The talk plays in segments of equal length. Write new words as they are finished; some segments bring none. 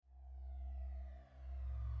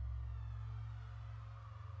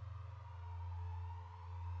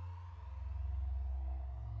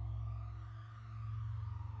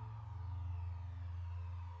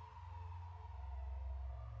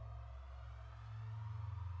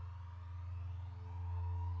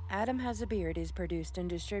Adam Has a Beard is produced and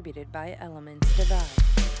distributed by Elements Divide.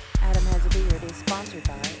 Adam Has a Beard is sponsored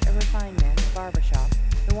by A Refined Man's Barbershop,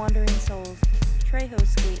 The Wandering Souls, Trejo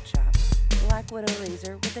Skate Shop, Black Widow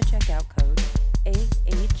Razor with the checkout code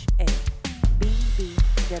AHABBWR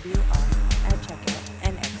at checkout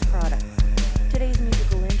and X Products. Today's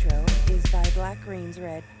musical intro is by Black Greens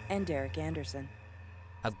Red and Derek Anderson.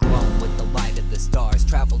 I've grown with the light of the stars,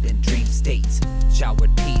 traveled in dream states,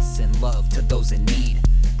 showered peace and love to those in need,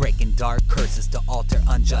 breaking dark curses to alter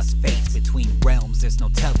unjust fates. Between realms, there's no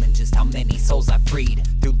telling just how many souls I freed.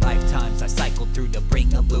 Through lifetimes, I cycled through to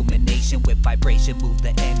bring illumination. With vibration, move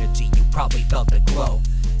the energy, you probably felt the glow.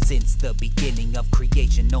 Since the beginning of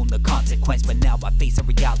creation, known the consequence, but now I face a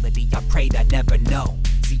reality I prayed I'd never know.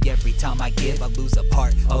 See, every time I give, I lose a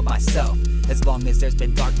part of myself. As long as there's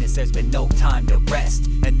been darkness, there's been no time to rest.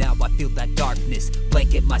 And now I feel that darkness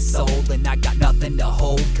blanket my soul, and I got nothing to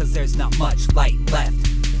hold, cause there's not much light left.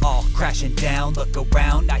 All crashing down, look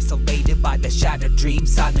around, isolated by the shattered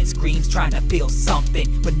dreams. Silent screams, trying to feel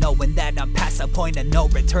something, but knowing that I'm past a point of no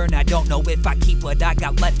return. I don't know if I keep what I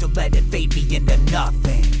got left or let it fade me into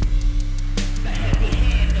nothing.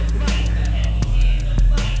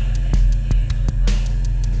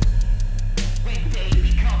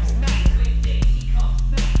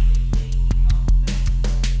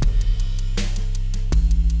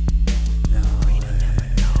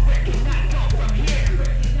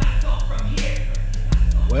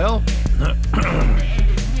 Well,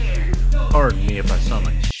 pardon me if I sound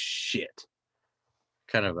like shit.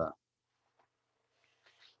 Kind of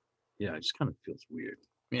it just kind of feels weird.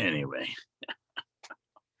 Anyway,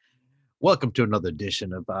 welcome to another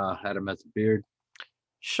edition of Adam Has a Beard.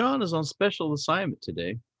 Sean is on special assignment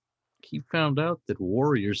today. He found out that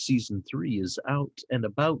Warrior Season 3 is out and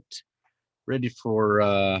about, ready for,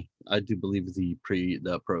 I do believe the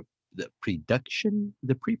pre-production.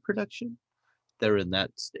 They're in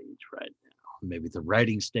that stage right now. Maybe the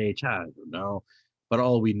writing stage, I don't know. But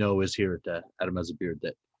all we know is here at Adam Has a Beard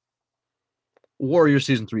that Warrior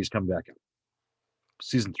Season 3 is coming back out.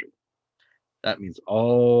 Season 3. That means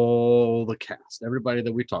all the cast, everybody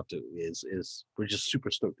that we talked to is we're just super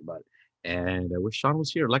stoked about it. And I wish Sean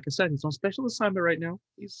was here. Like I said, he's on special assignment right now.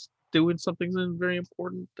 He's doing something very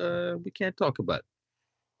important we can't talk about.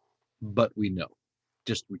 But we know.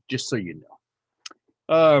 Just so you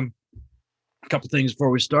know. A couple things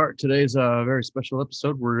before we start. Today's a very special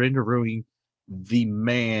episode. We're interviewing the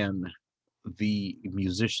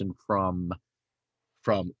musician from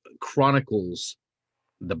Chronicles,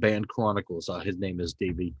 the band Chronicles. His name is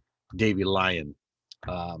Davy Lyon.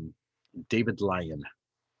 David Lyon.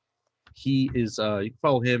 He is you can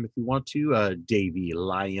follow him if you want to, Davy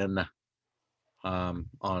Lyon on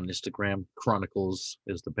Instagram. Chronicles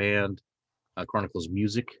is the band. Chronicles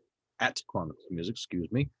Music, at Chronicles Music,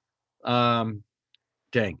 excuse me. I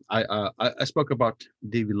spoke about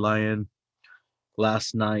Davy Lyon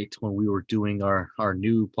last night when we were doing our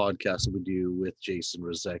new podcast that we do with Jason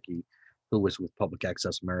Rozecki, who was with Public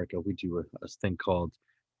Access America. We do a thing called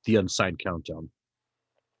the Unsigned Countdown,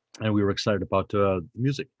 and we were excited about the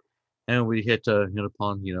music, and we hit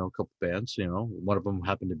upon a couple bands. One of them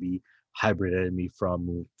happened to be Hybrid Enemy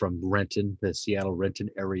from Renton, the Seattle Renton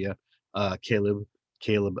area. Caleb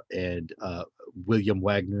and William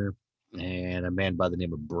Wagner, and a man by the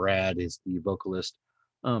name of Brad is the vocalist.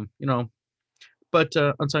 But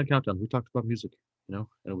Unsigned Countdown, we talked about music, and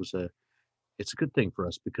it's a good thing for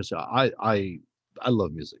us because I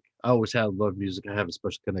love music. I always have loved music. I have a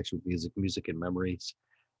special connection with music and memories.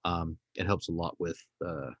 It helps a lot with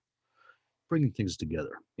bringing things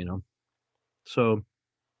together, So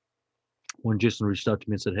when Jason reached out to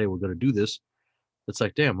me and said, "Hey, we're going to do this," it's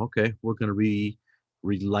like, damn, okay, we're going to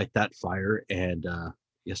relight that fire. And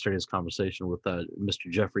yesterday's conversation with Mr.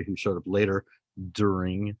 Jeffrey, who showed up later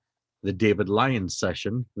during the David Lyon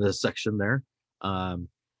section there, it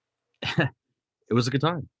was a good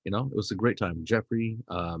time. It was a great time. Jeffrey,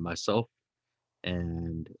 myself,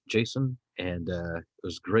 and Jason, and it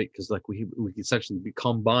was great because we essentially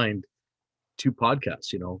combined two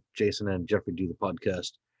podcasts. Jason and Jeffrey do the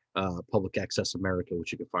podcast Public Access America,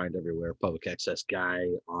 which you can find everywhere. Public Access Guy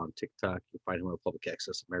on TikTok. You can find him on Public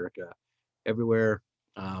Access America everywhere,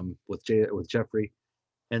 with Jeffrey.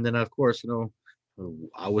 And then, of course,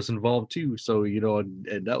 I was involved too. So, and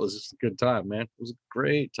that was just a good time, man. It was a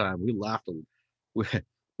great time. We laughed.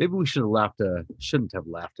 Maybe we shouldn't have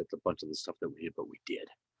laughed at a bunch of the stuff that we did, but we did.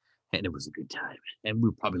 And it was a good time. And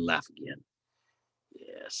we'll probably laugh again.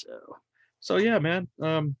 Yeah, so yeah, man.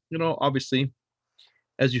 Obviously,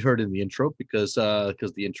 as you heard in the intro, because the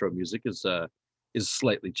intro music is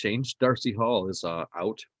slightly changed. Darcy Hall is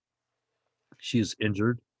out. She is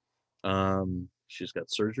injured She's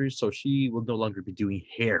got surgery, so she will no longer be doing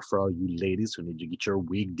hair for all you ladies who need to get your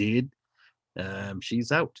wig did.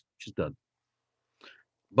 She's out. She's done.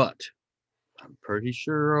 But I'm pretty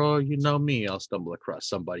sure, you know me, I'll stumble across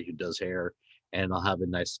somebody who does hair, and I'll have a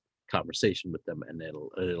nice conversation with them, and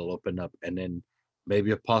it'll open up, and then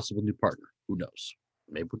maybe a possible new partner. Who knows?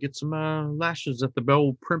 Maybe we'll get some lashes at the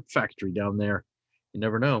Bell Primp Factory down there. You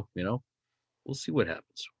never know. We'll see what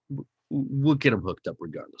happens. We'll get them hooked up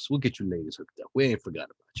regardless. We'll get you ladies hooked up. We ain't forgot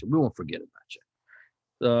about you. We won't forget about you.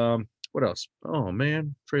 What else? Oh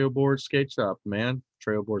man, Trailboard Skate Shop, man.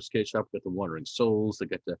 Trailboard Skate Shop got the Wandering Souls. They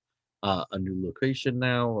got a new location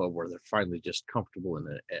now where they're finally just comfortable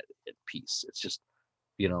and at peace. It's just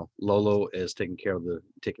Lolo is taking care of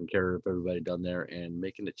everybody down there and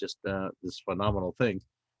making it just this phenomenal thing.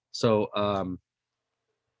 So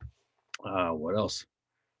what else?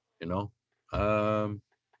 You know, um,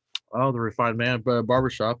 oh, the Refined Man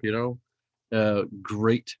Barbershop.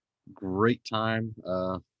 Great time.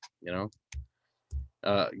 You know,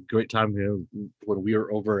 great time. When we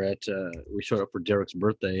were over at, we showed up for Derek's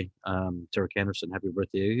birthday. Derek Anderson, happy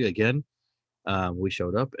birthday again. We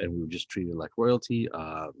showed up and we were just treated like royalty.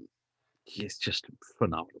 It's just a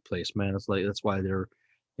phenomenal place, man. It's like that's why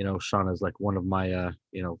Shauna is like one of my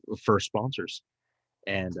first sponsors,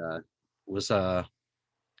 and was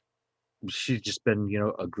she's just been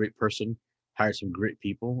a great person, hired some great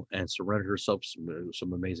people, and surrounded herself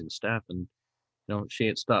some amazing staff, and she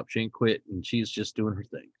ain't stopped, she ain't quit, and she's just doing her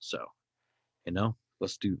thing. So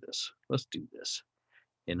let's do this. Let's do this.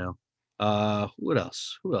 You know. What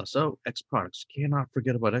else? Who else? Oh, X Products. Cannot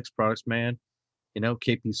forget about X Products, man.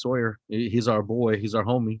 KP Sawyer. He's our boy. He's our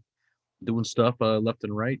homie. Doing stuff left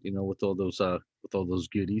and right. With all those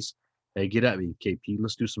goodies. Hey, get at me, KP.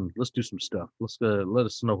 Let's do some stuff. Let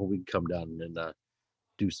us know when we can come down and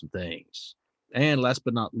do some things. And last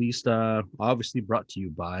but not least, obviously brought to you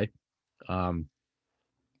by um,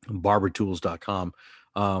 barbertools.com.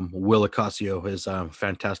 Will Acasio is a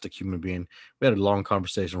fantastic human being. We had a long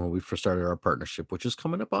conversation when we first started our partnership, which is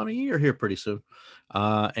coming up on a year here pretty soon.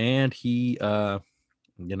 And he,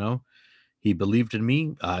 you know, he believed in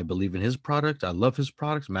me. I believe in his product. I love his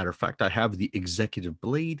products. Matter of fact, I have the executive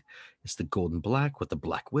blade. It's the golden black with the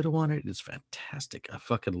black widow on it. It's fantastic. I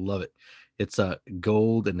fucking love it. It's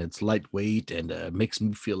gold and it's lightweight and makes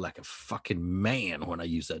me feel like a fucking man when I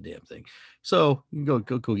use that damn thing. So you can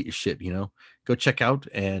go get your shit. Go check out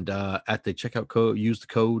and at the checkout code, use the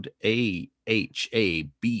code AHABBWR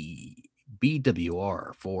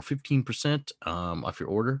for 15% off your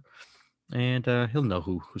order, and he'll know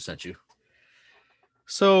who sent you.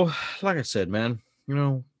 So, like I said, man,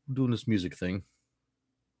 doing this music thing,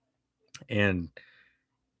 and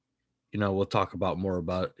we'll talk about more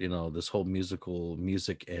about this whole music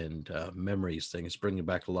and memories thing. It's bringing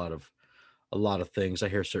back a lot of things. I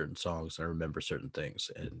hear certain songs, I remember certain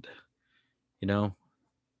things, and you know,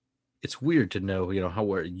 it's weird to know how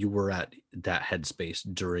where you were at that headspace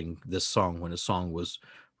during this song when a song was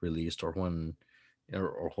released or when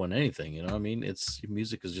anything. I mean, it's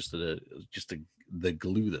music is just the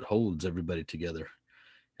glue that holds everybody together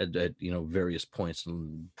at various points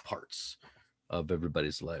and parts of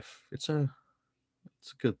everybody's life. It's a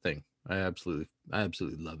good thing. I absolutely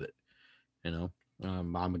love it. You know,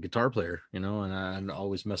 I'm a guitar player, and I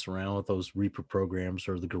always mess around with those Reaper programs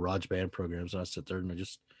or the Garage Band programs, and I sit there and I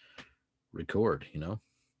just record,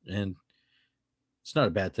 and it's not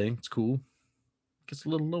a bad thing. It's cool. It gets a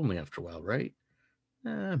little lonely after a while, right?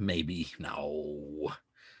 Maybe. No,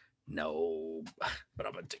 but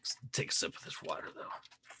I'm gonna take a sip of this water though.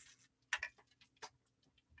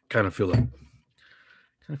 Kind of feel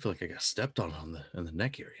like I got stepped on the in the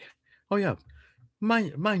neck area. Oh yeah,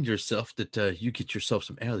 mind yourself that you get yourself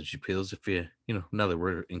some allergy pills if now that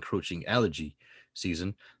we're encroaching allergy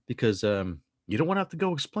season, because you don't want to have to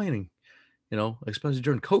go explaining, especially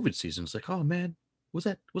during COVID season. It's like, oh man, was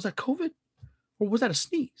that COVID or was that a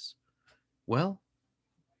sneeze? Well,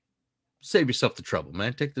 save yourself the trouble,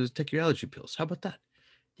 man. Take your allergy pills. How about that?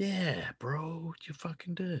 Yeah, bro, you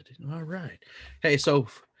fucking did. All right. Hey, so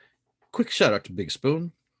quick shout out to Big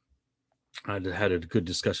Spoon. I had a good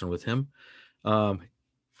discussion with him.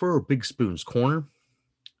 For Big Spoon's Corner,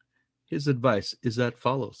 his advice is as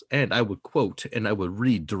follows, and I would quote and I would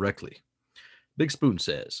read directly. Big Spoon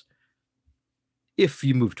says, if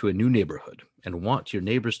you move to a new neighborhood and want your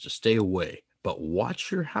neighbors to stay away, but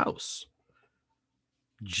watch your house,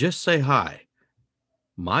 just say hi.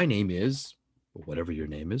 My name is, whatever your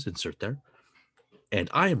name is, insert there, and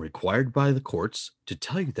I am required by the courts to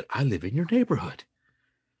tell you that I live in your neighborhood.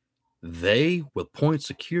 They will point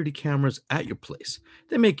security cameras at your place.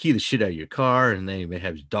 They may key the shit out of your car and they may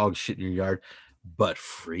have dog shit in your yard, but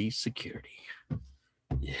free security.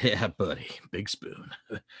 Yeah, buddy. Big Spoon.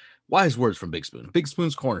 Wise words from Big Spoon. Big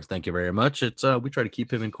Spoon's Corner. Thank you very much. It's we try to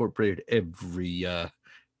keep him incorporated every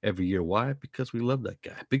year. Why? Because we love that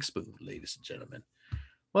guy. Big Spoon, ladies and gentlemen.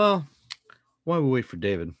 Well, while we wait for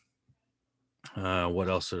David, what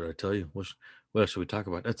else did I tell you? What else should we talk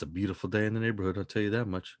about? That's a beautiful day in the neighborhood. I'll tell you that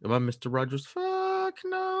much. Am I Mr. Rogers? Fuck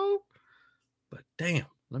no. But damn,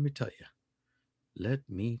 let me tell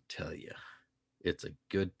you. It's a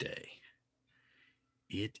good day.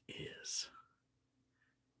 It is.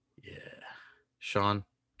 Yeah. Sean,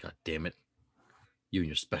 god damn it. You and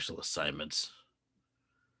your special assignments.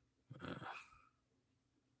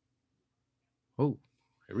 Oh,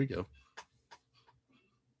 here we go.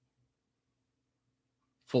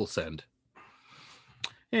 Full send.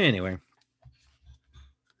 Anyway.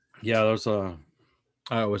 Yeah, there's I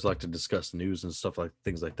always like to discuss news and stuff like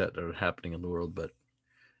things like that are happening in the world, but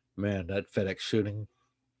man, that FedEx shooting,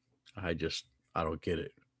 I don't get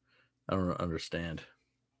it. I don't understand.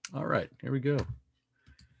 All right, here we go.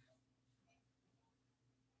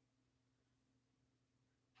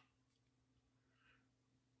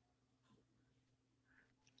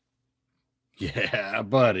 Yeah,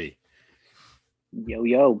 buddy.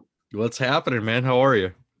 Yo. What's happening, man? How are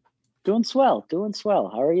you? Doing swell.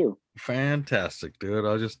 How are you? Fantastic, dude.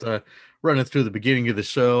 I was just running through the beginning of the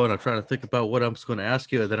show and I'm trying to think about what I'm going to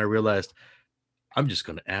ask you. And then I realized I'm just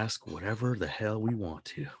going to ask whatever the hell we want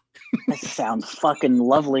to. That sounds fucking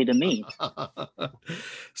lovely to me.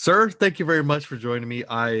 Sir, thank you very much for joining me.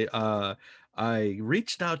 I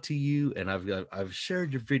reached out to you and I've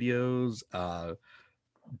shared your videos out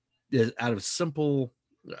of simple,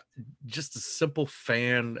 just a simple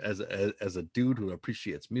fan as a dude who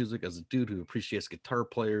appreciates music, as a dude who appreciates guitar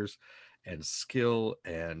players and skill,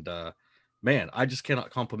 and man, I just cannot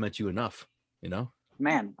compliment you enough, you know.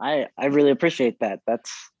 Man, I really appreciate that.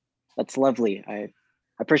 That's lovely. I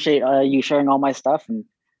appreciate you sharing all my stuff, and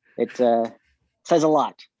it says a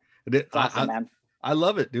lot. It's awesome, man. I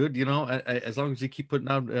love it, dude. You know, as long as you keep putting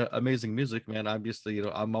out amazing music, man, obviously, you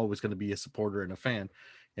know, I'm always going to be a supporter and a fan.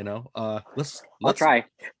 You know, let's try.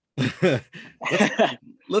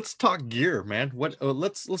 let's talk gear, man.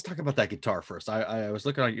 Let's talk about that guitar first. I was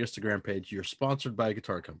looking on your Instagram page. You're sponsored by a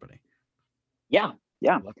guitar company. Yeah.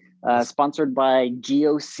 Sponsored by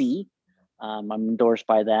GOC. I'm endorsed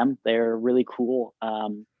by them. They're a really cool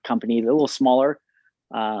company. They're a little smaller.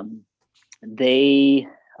 They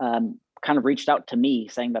kind of reached out to me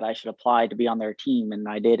saying that I should apply to be on their team, and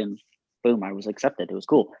I did, and boom, I was accepted. It was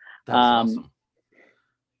cool. That's awesome.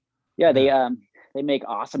 Yeah, they make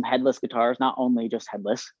awesome headless guitars, not only just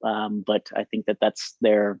headless, but I think that's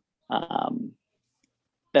their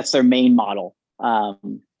main model.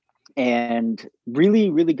 And really,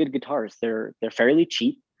 really good guitars. They're fairly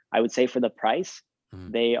cheap, I would say, for the price.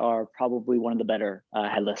 They are probably one of the better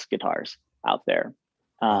headless guitars out there.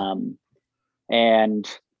 And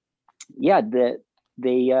yeah,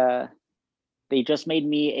 they just made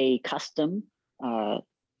me a custom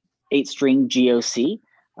 8-string GOC.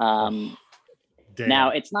 Now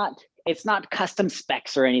it's not custom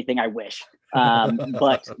specs or anything, I wish,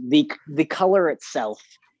 but the color itself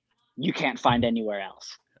you can't find anywhere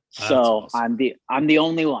else. So awesome. I'm the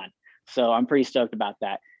only one, so I'm pretty stoked about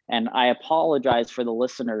that. And I apologize for the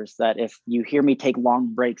listeners that if you hear me take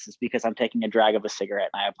long breaks, it's because I'm taking a drag of a cigarette,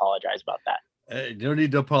 and I apologize about that. You don't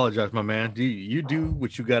need to apologize, my man. You do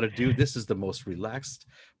what you got to do. This is the most relaxed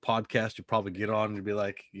podcast you probably get on and be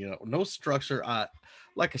like, you know, no structure.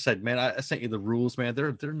 Like I said, man, I sent you the rules, man. There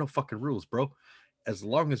are no fucking rules, bro. As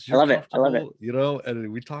long as you're I love it. You know,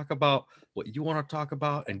 and we talk about what you want to talk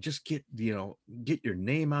about and just get your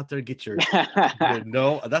name out there, get your,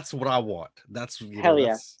 that's what I want. That's, hell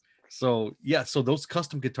yeah. So yeah, so those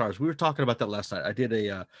custom guitars, we were talking about that last night. I did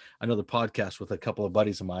another podcast with a couple of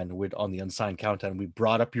buddies of mine on the Unsigned Countdown. We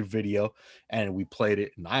brought up your video and we played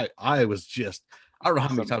it, and I was just, I don't know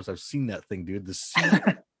how many times I've seen that thing, dude.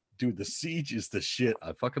 The Siege is the shit.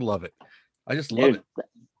 I fucking love it. I just love it.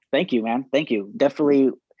 Thank you, man. Thank you.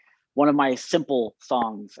 Definitely one of my simple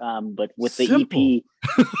songs, but with the EP.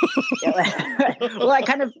 Well, I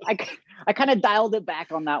kind of dialed it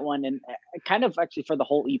back on that one, and kind of actually for the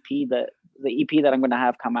whole EP, the EP that I'm going to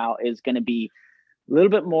have come out is going to be a little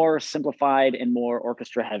bit more simplified and more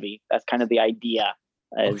orchestra heavy. That's kind of the idea.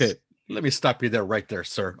 Okay, let me stop you there, right there,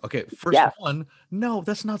 sir. Okay, first one, no,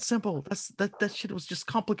 that's not simple. That shit was just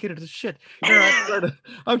complicated as shit. You know,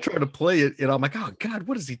 I'm trying to play it, I'm like, oh God,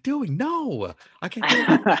 what is he doing? No, I can't do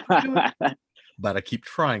it. but I keep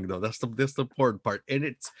trying though. That's the important part, and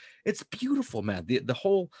it's beautiful, man. The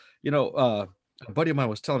whole, a buddy of mine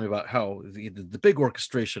was telling me about how the big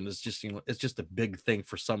orchestration is just, it's just a big thing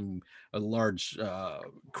for some large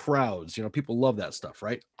crowds. People love that stuff,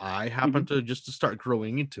 right? I happen to just to start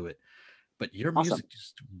growing into it, but your Awesome. music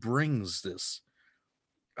just brings this.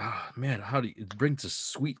 Man, how do you, it brings this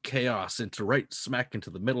sweet chaos into right smack into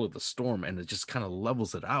the middle of the storm, and it just kind of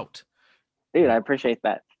levels it out. Dude, I appreciate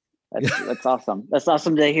that. That's awesome. That's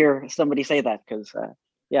awesome to hear somebody say that, because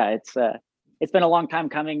yeah, it's been a long time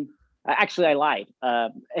coming. Actually, I lied.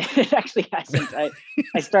 It actually hasn't.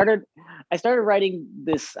 I started writing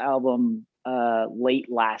this album late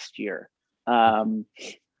last year,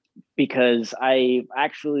 because I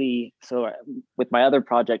actually, with my other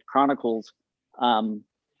project Chronicles,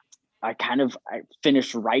 I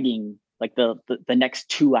finished writing like the next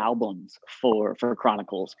two albums for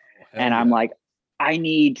Chronicles, and I'm like, I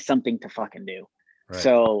need something to fucking do. Right.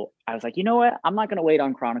 So I was like, you know what? I'm not gonna wait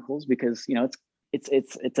on Chronicles, because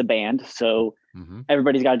it's a band, so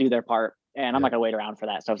everybody's got to do their part, and I'm not gonna wait around for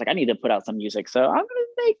that. So I was like, I need to put out some music, so I'm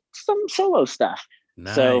gonna make some solo stuff.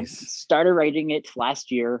 Nice. So started writing it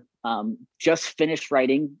last year. Just finished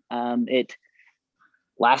writing it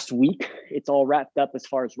last week. It's all wrapped up as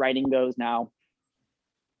far as writing goes. Now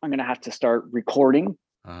I'm gonna have to start recording,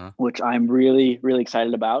 which I'm really, really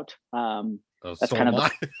excited about. That's so kind of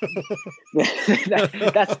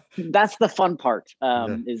that's the fun part.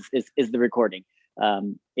 Is the recording.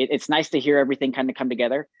 It's nice to hear everything kind of come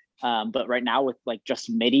together. But right now with like just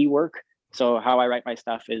MIDI work, so how I write my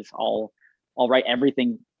stuff is I'll write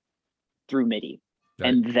everything through MIDI, right.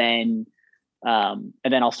 and then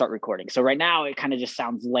I'll start recording. So right now it kind of just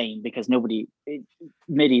sounds lame, because MIDI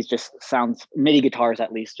guitars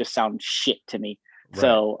at least just sound shit to me.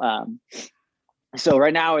 Right. So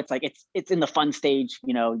right now it's like it's in the fun stage.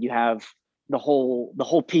 You have the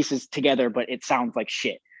whole pieces together, but it sounds like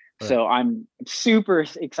shit. Right. So I'm super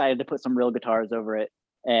excited to put some real guitars over it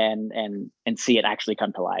and see it actually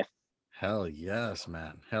come to life. Hell yes,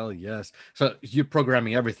 man. Hell yes. So you're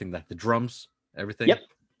programming everything, like the drums, everything? Yep.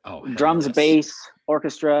 Oh, drums, yes. Bass,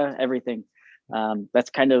 orchestra, everything.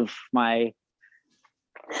 That's kind of I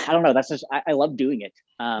don't know. That's just, I love doing it.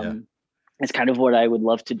 It's kind of what I would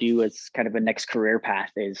love to do as kind of a next career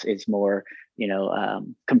path is more,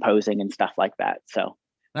 composing and stuff like that. So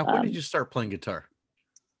now, when did you start playing guitar?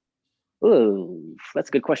 Oh, that's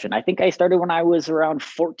a good question. I think I started when I was around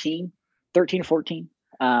 13 or 14.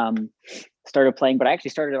 Started playing, but I actually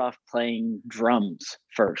started off playing drums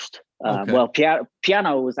first. Okay. Well,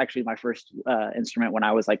 piano was actually my first instrument when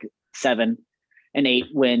I was like 7 and 8,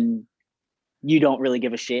 when you don't really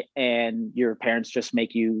give a shit and your parents just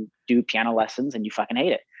make you do piano lessons and you fucking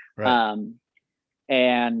hate it. Right.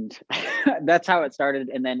 And that's how it started.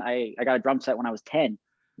 And then I got a drum set when I was 10, and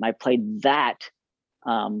I played that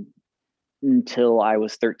until I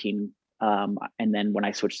was 13. And then when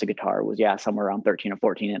I switched to guitar, it was somewhere around 13 or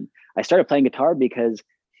 14. And I started playing guitar because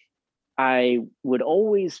I would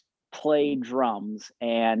always play drums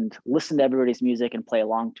and listen to everybody's music and play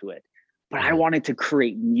along to it. But I wanted to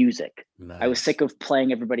create music. Nice. I was sick of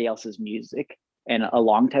playing everybody else's music and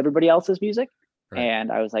along to everybody else's music. Right. And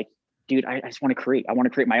I was like, dude, I just want to create. I want to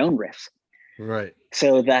create my own riffs. Right.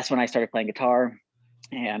 So that's when I started playing guitar.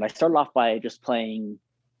 And I started off by just playing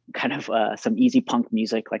kind of some easy punk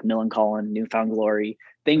music like Millencolin, Newfound Glory,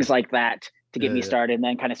 things like that to get me started. And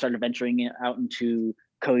then kind of started venturing out into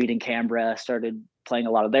Coheed and Cambria, started playing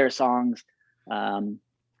a lot of their songs. And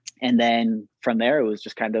then from there, it was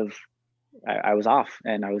just kind of, I was off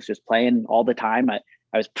and I was just playing all the time. I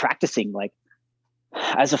was practicing, like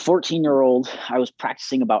as a 14-year-old, I was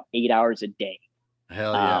practicing about 8 hours a day.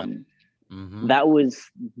 Hell yeah.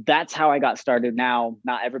 That's how I got started. Now,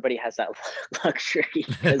 not everybody has that luxury.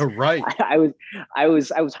 Right. I was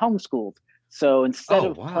homeschooled. So instead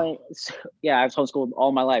of playing, I was homeschooled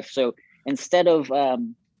all my life. So instead of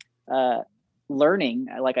learning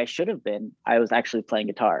like I should have been, I was actually playing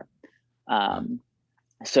guitar.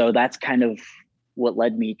 So that's kind of what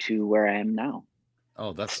led me to where I am now.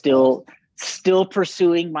 Oh, that's still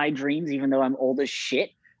pursuing my dreams, even though I'm old as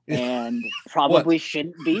shit and probably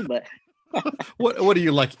shouldn't be, but what are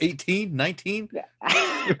you, like 18, 19?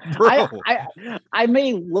 I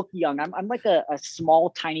may look young. I'm like a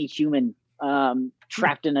small, tiny human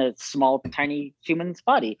trapped in a small, tiny human's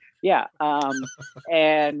body. Yeah.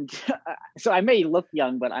 And so I may look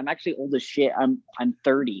young, but I'm actually old as shit. I'm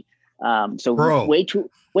 30. So bro, way too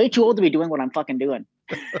old to be doing what I'm fucking doing.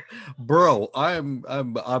 Bro, I'm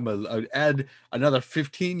add another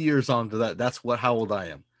 15 years onto that. That's how old I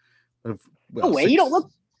am. Well, no way, you don't look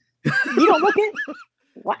it.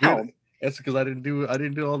 Wow. Dude, That's because I didn't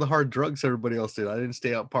do all the hard drugs everybody else did. I didn't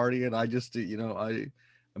stay out partying. I just did,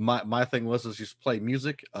 my thing was just play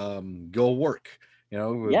music, go work.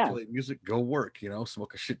 Yeah. Play music, go work.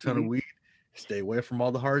 Smoke a shit ton of Mhm. weed, stay away from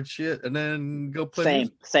all the hard shit, and then go play Same,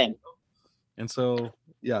 music. same. And so,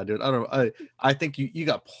 yeah, dude, I don't know. I think you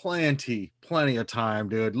got plenty of time,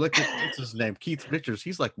 dude. Look at what's his name, Keith Richards.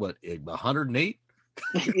 He's like what, 108?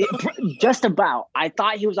 Just about. I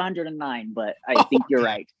thought he was 109, but I think you're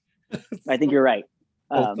right. I think you're right.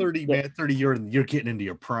 Oh, 30, Yeah, man, 30, you're getting into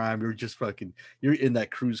your prime. You're just fucking, you're in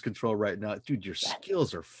that cruise control right now. Dude, your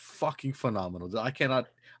skills are fucking phenomenal. I can't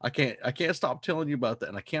stop telling you about that.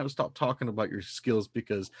 And I can't stop talking about your skills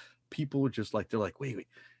because people are just like, they're like, wait,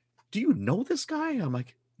 do you know this guy? I'm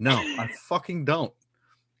like, no, I fucking don't.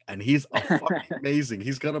 And he's a fucking amazing.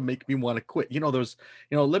 He's gonna make me want to quit.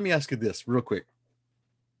 Let me ask you this real quick.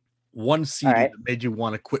 One CD right. that made you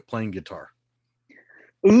want to quit playing guitar.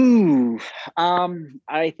 Ooh,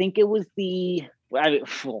 I think it was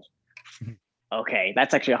okay,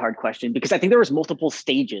 that's actually a hard question because I think there was multiple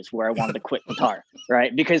stages where I wanted to quit guitar,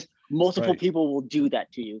 right? Because multiple Right. people will do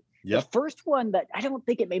that to you. Yep. The first one that I don't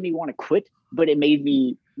think it made me want to quit, but it made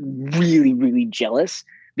me really, really jealous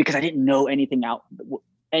because I didn't know anything out,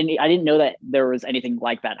 and I didn't know that there was anything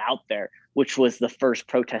like that out there, which was the first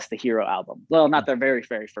Protest the Hero album. Well, not their very,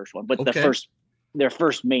 very first one, but Okay. their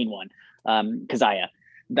first main one, Kazaya.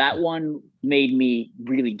 That one made me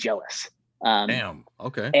really jealous. Damn.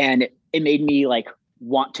 Okay. And it made me like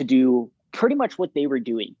want to do pretty much what they were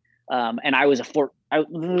doing. And I was I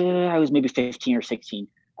was maybe 15 or 16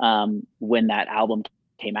 when that album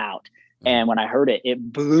came out. And when I heard it,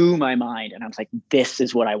 it blew my mind. And I was like, this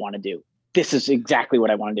is what I want to do. This is exactly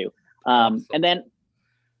what I want to do. Awesome. And then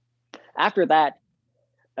after that,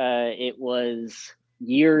 it was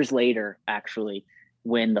years later, actually,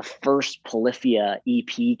 when the first Polyphia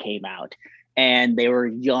EP came out, and they were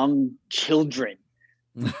young children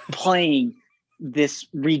playing this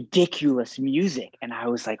ridiculous music. And I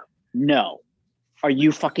was like, no, are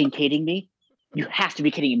you fucking kidding me? You have to be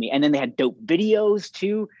kidding me. And then they had dope videos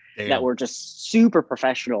too. Damn. That were just super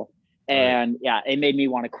professional. And yeah, it made me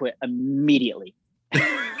want to quit immediately.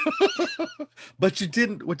 But you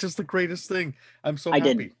didn't, which is the greatest thing. I'm so happy.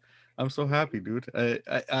 Didn't. I'm so happy, dude.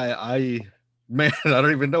 Man, I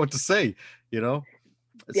don't even know what to say.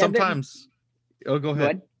 Sometimes. Go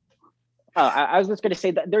ahead. I was just going to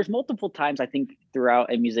say that there's multiple times I think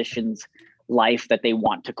throughout a musician's life that they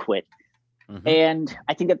want to quit. Mm-hmm. And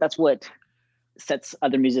I think that that's what sets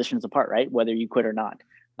other musicians apart, right? Whether you quit or not.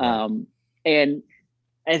 Right. And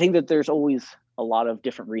I think that there's always a lot of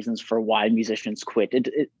different reasons for why musicians quit.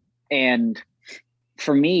 And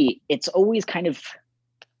for me, it's always kind of,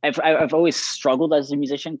 I've always struggled as a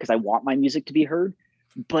musician because I want my music to be heard,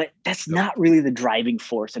 but that's not really the driving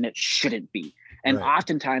force, and it shouldn't be. And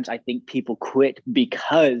oftentimes I think people quit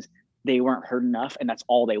because they weren't heard enough, and that's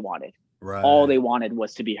all they wanted. Right. All they wanted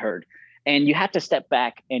was to be heard. And you have to step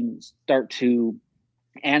back and start to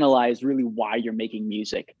analyze really why you're making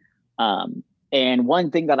music. And one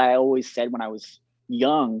thing that I always said when I was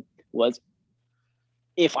young was,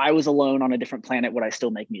 if I was alone on a different planet, would I still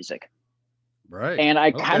make music? Right. And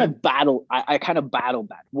I kind of battled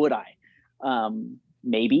that. Would I?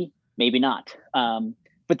 Maybe, maybe not.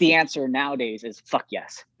 But the answer nowadays is fuck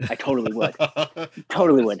yes. I totally would.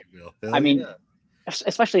 Totally would. I mean,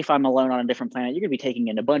 especially if I'm alone on a different planet, you're gonna be taking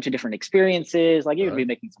in a bunch of different experiences. Like, you're gonna be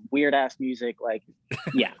making some weird ass music. Like,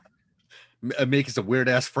 yeah. Making some weird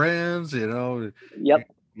ass friends, Yep.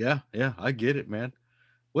 Yeah, I get it, man.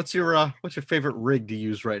 What's your favorite rig to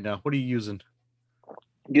use right now? What are you using?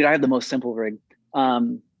 Dude, I have the most simple rig.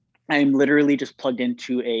 I'm literally just plugged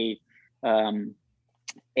into a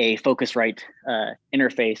Focusrite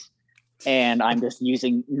interface, and I'm just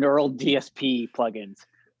using neural DSP plugins.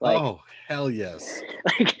 Like, oh, hell yes.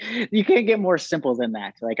 Like, you can't get more simple than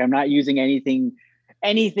that. Like, I'm not using anything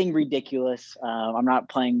ridiculous. I'm not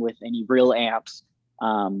playing with any real amps.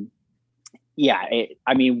 I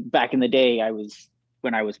mean, back in the day,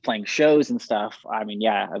 when I was playing shows and stuff, I mean,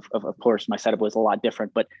 yeah, of course, my setup was a lot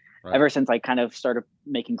different. But ever since I kind of started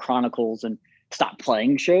making Chronicles and stopped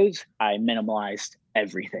playing shows, I minimalized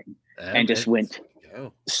everything and just went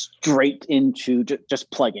straight into just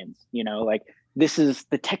plugins. Like, this is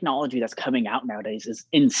the technology that's coming out nowadays is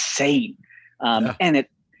insane. And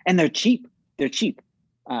they're cheap. They're cheap.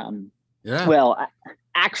 Well,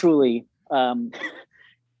 actually, all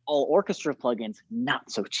orchestra plugins, not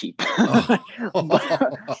so cheap.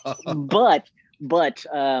 but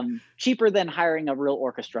cheaper than hiring a real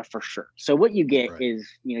orchestra for sure. So what you get is,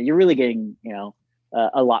 you're really getting,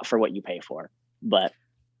 a lot for what you pay for. But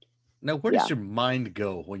Now, where Yeah. does your mind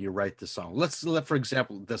go when you write the song? For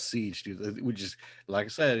example, The Siege, dude, which is, like I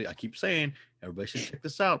said, I keep saying, everybody should check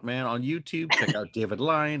this out, man, on YouTube. Check out David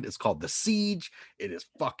Lyons. It's called The Siege. It is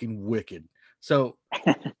fucking wicked. So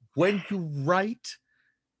when you write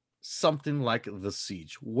something like The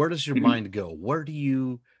Siege, where does your mind go? Where do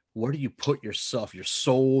you put yourself, your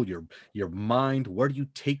soul, your mind? Where do you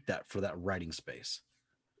take that for that writing space?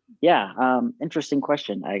 Yeah, interesting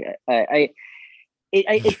question.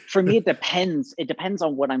 For me, it depends. It depends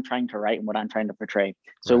on what I'm trying to write and what I'm trying to portray.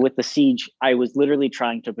 So Right. with The Siege, I was literally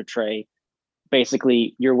trying to portray,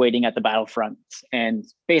 basically, you're waiting at the battlefront and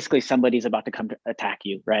basically somebody's about to come to attack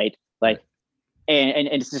you, right? Like, Right. and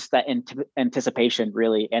it's just that anticipation,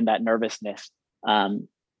 really, and that nervousness.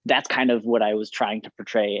 That's kind of what I was trying to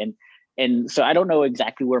portray. And so I don't know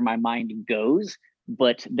exactly where my mind goes,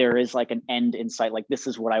 but there is like an end in sight. Like, this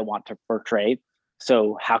is what I want to portray.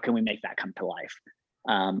 So how can we make that come to life?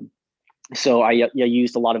 So I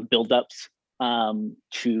used a lot of buildups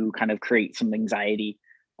to kind of create some anxiety,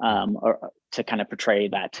 or to kind of portray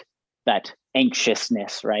that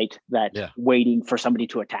anxiousness, right? That waiting for somebody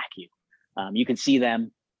to attack you. You can see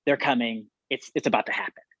them; they're coming. It's about to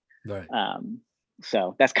happen. Right.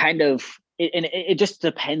 So that's kind of it, and it just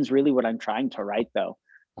depends really what I'm trying to write, though.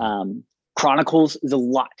 Chronicles is a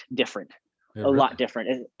lot different. Yeah, lot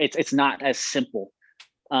different. It's not as simple.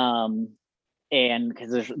 And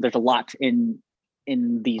because there's a lot in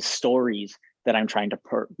these stories that I'm trying to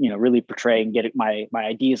really portray and get my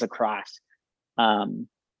ideas across.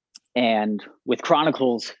 And with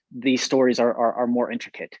Chronicles, these stories are more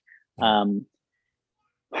intricate.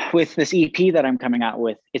 With this EP that I'm coming out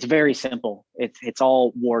with, it's very simple. It's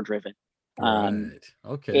all war driven. Right.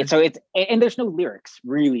 Okay. And there's no lyrics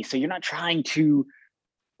really, so you're not trying to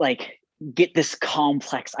like get this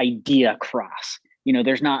complex idea across.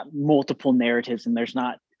 There's not multiple narratives, and there's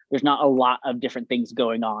not a lot of different things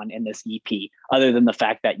going on in this EP, other than the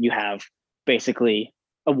fact that you have basically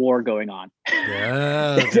a war going on.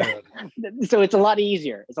 Yeah. So it's a lot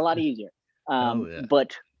easier. Yeah.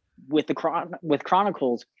 But with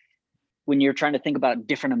Chronicles, when you're trying to think about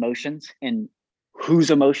different emotions and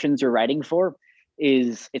whose emotions you're writing for,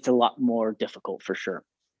 it's a lot more difficult for sure.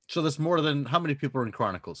 So there's more than how many people are in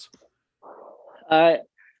Chronicles?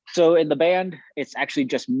 So in the band, it's actually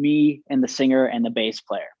just me and the singer and the bass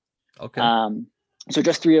player. Okay. So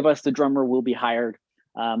just three of us. The drummer will be hired.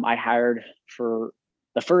 I hired for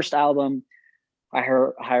the first album. I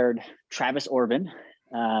hired Travis Orban,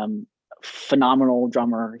 phenomenal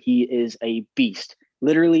drummer. He is a beast,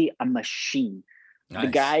 literally a machine. Nice.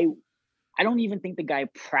 The guy, I don't even think the guy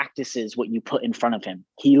practices what you put in front of him.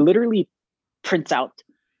 He literally prints out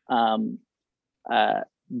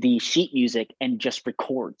the sheet music and just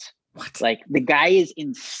records. What? Like, the guy is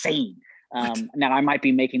insane. Now I might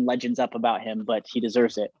be making legends up about him, but he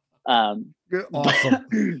deserves it. You're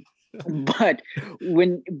awesome. But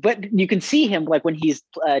you can see him, like, when he's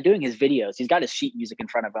doing his videos, he's got his sheet music in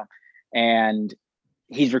front of him and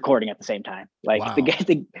he's recording at the same time. Like, wow.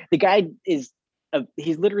 the guy is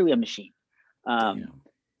he's literally a machine.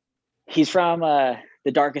 He's from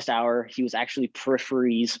The Darkest Hour. He was actually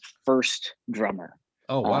Periphery's first drummer.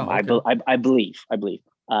 Oh wow! Okay. I believe. I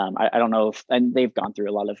don't know if, and they've gone through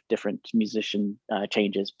a lot of different musician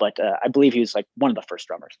changes, but I believe he was like one of the first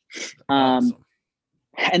drummers. Awesome.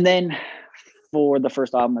 And then for the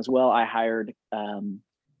first album as well, I hired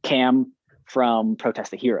Cam from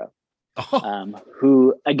Protest the Hero,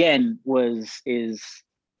 who again is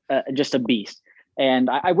just a beast. And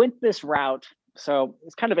I went this route, so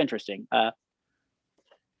it's kind of interesting.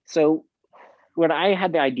 So when I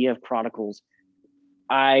had the idea of Chronicles,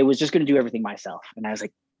 I was just going to do everything myself. And I was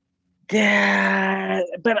like, yeah,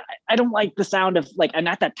 but I don't like the sound of, like, and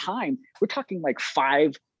at that time, we're talking like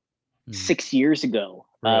 5-6 years ago,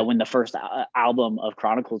 right, when the first album of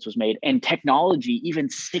Chronicles was made. And technology, even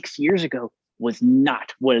 6 years ago, was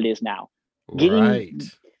not what it is now. Getting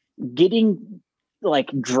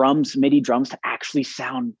like MIDI drums to actually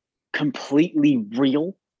sound completely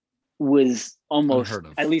real was almost,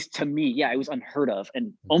 at least to me, it was unheard of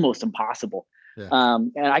and almost impossible. Yeah.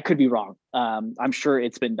 And I could be wrong. I'm sure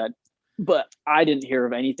it's been done, but I didn't hear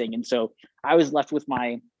of anything. And so I was left with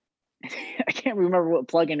my, I can't remember what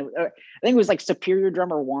plugin. I think it was like Superior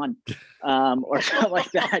Drummer 1, or something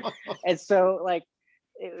like that. And so like,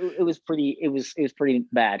 it was pretty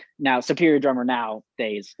bad. Now Superior Drummer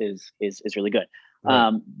nowadays is really good.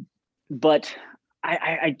 Right. But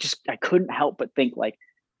I couldn't help but think, like,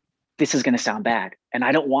 this is going to sound bad. And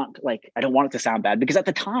I don't want it to sound bad, because at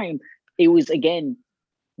the time, it was, again,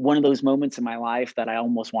 one of those moments in my life that I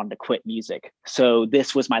almost wanted to quit music. So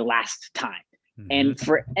this was my last time. And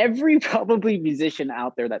for every probably musician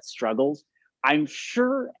out there that struggles, I'm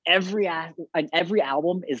sure every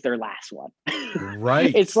album is their last one.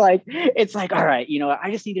 Right. It's like, all right,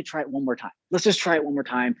 I just need to try it one more time. Let's just try it one more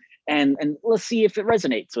time, and let's see if it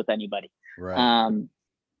resonates with anybody. Right.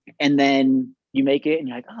 And then you make it, and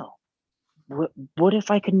you're like, oh, what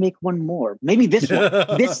if I could make one more? Maybe this one.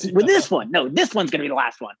 This one. No, this one's gonna be the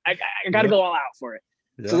last one. I got to go all out for it.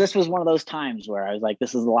 Yeah. So this was one of those times where I was like,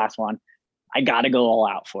 this is the last one. I got to go all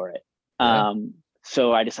out for it. Yeah.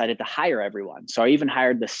 So I decided to hire everyone. So I even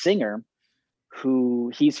hired the singer,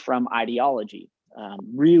 who he's from Ideology,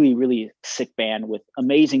 really, really sick band with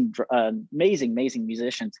amazing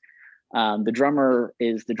musicians. The drummer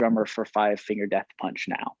is the drummer for Five Finger Death Punch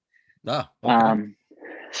now. Okay.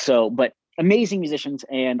 But amazing musicians,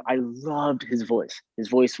 and I loved his voice. His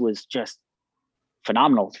voice was just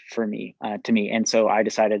phenomenal to me. And so I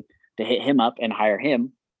decided to hit him up and hire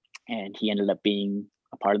him, and he ended up being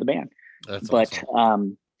a part of the band. That's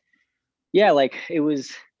awesome. Like it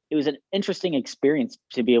was an interesting experience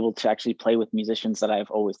to be able to actually play with musicians that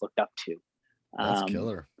I've always looked up to. That's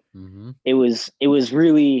killer. It was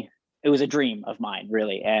a dream of mine,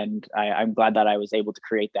 really, and I'm glad that I was able to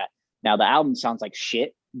create that. Now the album sounds like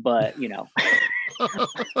shit, but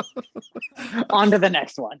on to the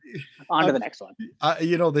next one.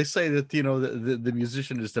 They say that the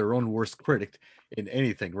musician is their own worst critic in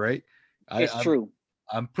anything, right? It's true.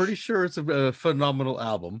 I'm pretty sure it's a phenomenal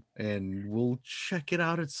album, and we'll check it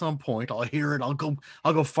out at some point. I'll hear it. I'll go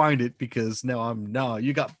find it, because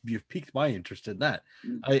you've piqued my interest in that.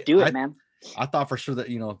 Man. I thought for sure that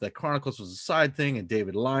that Chronicles was a side thing, and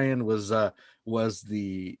David Lyon was the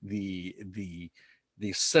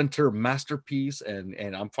center masterpiece,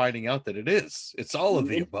 and I'm finding out that it's all of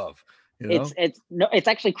the above. It's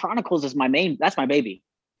actually Chronicles is that's my baby.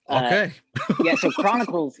 Okay. So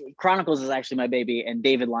Chronicles is actually my baby, and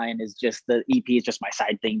David Lyon is just the EP is just my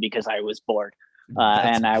side thing because I was bored.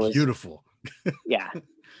 And I was beautiful. Yeah.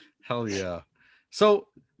 Hell yeah. So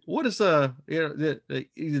what is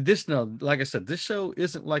this now? Like I said, this show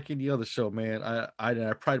isn't like any other show, man.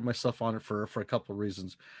 I pride myself on it for a couple of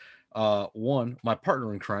reasons. One, my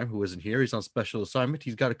partner in crime, who isn't here, he's on special assignment.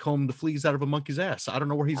 He's got to comb the fleas out of a monkey's ass. I don't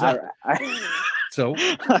know where he's at. So,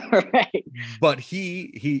 right. But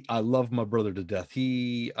I love my brother to death.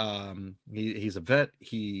 He's a vet.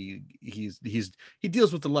 He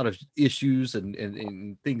deals with a lot of issues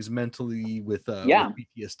and things mentally with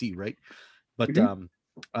PTSD, right? But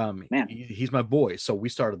man, he's my boy. So we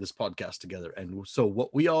started this podcast together, and so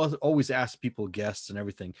what we always ask people, guests and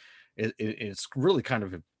everything, it's really kind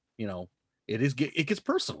of it gets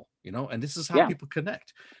personal, and this is how people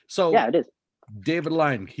connect. So it is. David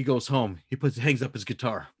Lyon, he goes home, hangs up his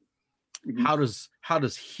guitar. How does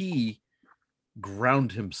he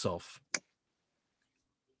ground himself?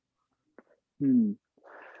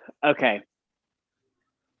 Okay,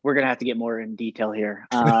 we're gonna have to get more in detail here.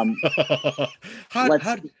 How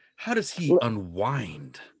does he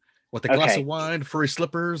unwind? With a glass of wine, furry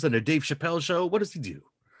slippers, and a Dave Chappelle show? What does he do?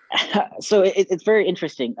 So it's very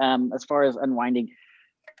interesting. As far as unwinding,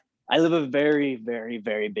 I live a very, very,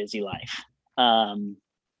 very busy life. I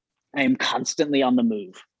am constantly on the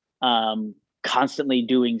move, constantly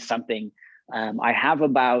doing something. I have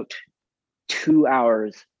about 2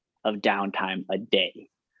 hours of downtime a day,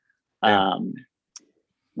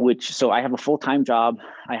 so I have a full-time job.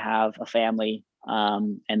 I have a family,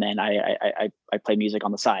 and then I play music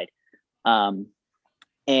on the side.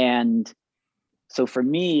 And so for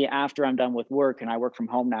me, after I'm done with work, and I work from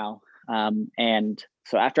home now, and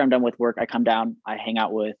so after I'm done with work, I come down, I hang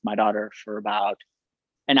out with my daughter for about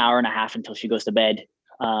an hour and a half until she goes to bed.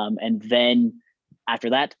 And then after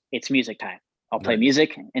that, it's music time. I'll play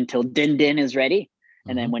music until Din Din is ready.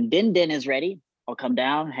 And then when Din Din is ready, I'll come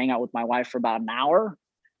down, hang out with my wife for about an hour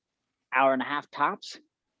and a half tops.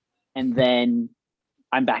 And then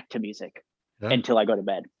I'm back to music until I go to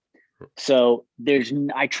bed. So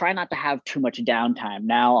I try not to have too much downtime.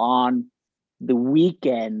 Now on the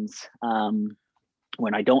weekends,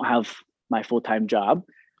 when I don't have my full-time job,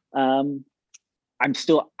 I'm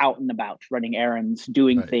still out and about running errands,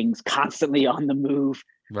 doing things, constantly on the move.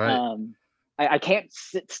 I can't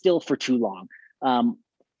sit still for too long.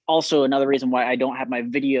 Also, another reason why I don't have my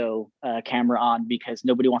video camera on, because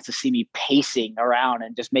nobody wants to see me pacing around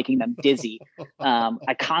and just making them dizzy.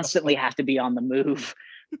 I constantly have to be on the move.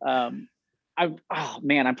 I'm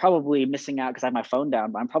probably missing out because I have my phone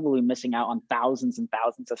down, but I'm probably missing out on thousands and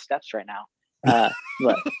thousands of steps right now.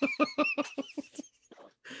 But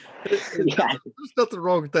there's nothing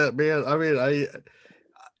wrong with that, man. I mean,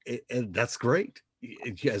 and that's great.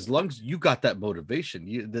 as long as you got that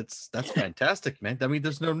motivation, that's fantastic, man. I mean,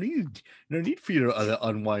 there's no need for you to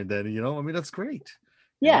unwind then, you know. I mean, that's great.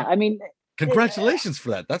 Yeah, I mean, congratulations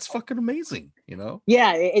for that. That's fucking amazing, you know.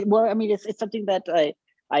 Yeah, well, I mean, it's something that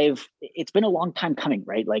it's been a long time coming,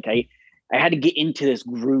 right? Like I had to get into this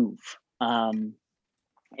groove, and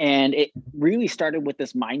it really started with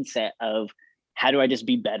this mindset of how do I just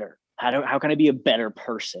be better? How can I be a better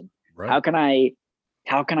person? Right.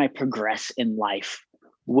 How can I progress in life?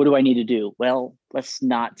 What do I need to do? Well, let's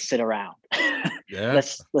not sit around. Yeah.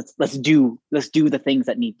 let's do the things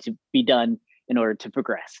that need to be done in order to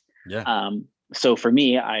progress. Yeah. So for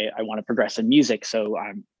me, I want to progress in music. So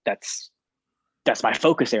that's my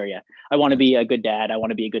focus area. I want to be a good dad. I want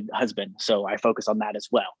to be a good husband. So I focus on that as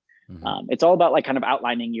well. Mm-hmm. It's all about like kind of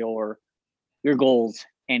outlining your goals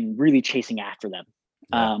and really chasing after them.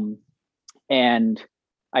 Yeah. And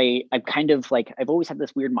I've kind of like, I've always had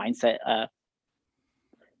this weird mindset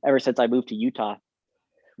ever since I moved to Utah,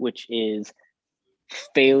 which is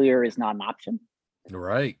failure is not an option.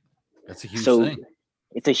 Right. That's a huge thing.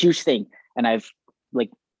 It's a huge thing. And I've like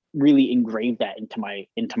really engraved that into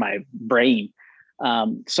my brain.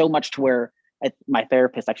 So much to where my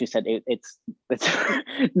therapist actually said it's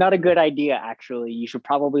not a good idea. Actually, you should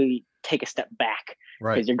probably take a step back,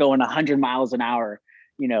 right? Because you're going 100 miles an hour,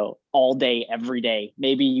 you know, all day, every day.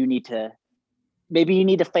 Maybe you need to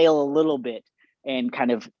fail a little bit and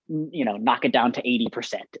kind of, you know, knock it down to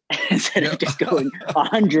 80% instead of just going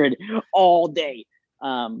 100 all day.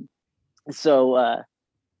 I've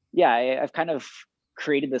kind of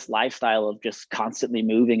created this lifestyle of just constantly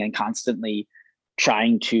moving and constantly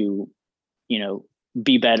trying to, you know,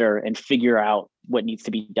 be better and figure out what needs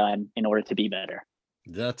to be done in order to be better.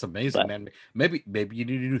 That's amazing, man. Maybe you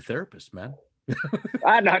need a new therapist, man.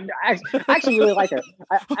 I actually really like her.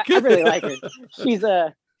 I really like her.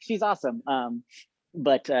 She's awesome.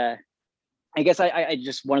 But I guess I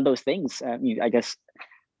just one of those things. I mean, I guess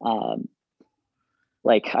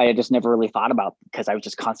like I just never really thought about because I was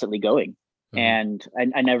just constantly going. Mm-hmm. And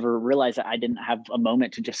I never realized that I didn't have a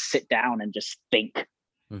moment to just sit down and just think,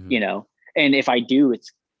 you know, and if I do,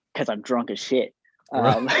 it's because I'm drunk as shit.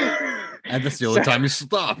 And that's the only time you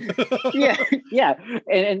stop. yeah.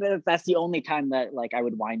 And that's the only time that like I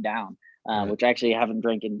would wind down, which actually I haven't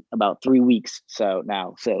drank in about 3 weeks. So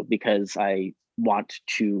because I want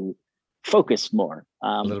to focus more.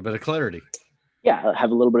 A little bit of clarity. Yeah,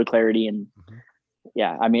 have a little bit of clarity. And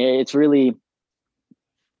yeah, I mean, it's really,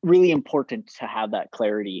 really important to have that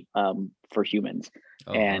clarity for humans.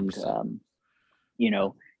 And, you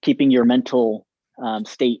know, keeping your mental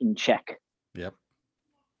state in check. Yep.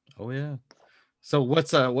 Oh yeah. So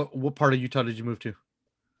what's what part of Utah did you move to?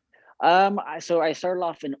 So I started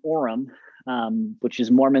off in Orem, which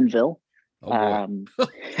is Mormonville. Oh,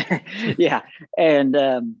 yeah. And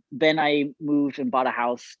then I moved and bought a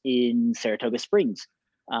house in Saratoga Springs.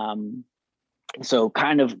 So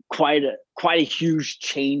kind of quite a huge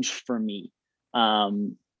change for me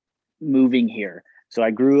moving here. So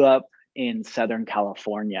I grew up in Southern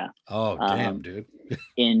California. Oh, damn, dude.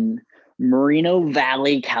 In Moreno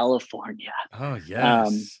Valley, California. Oh,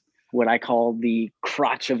 yes. What I call the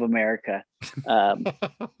crotch of America.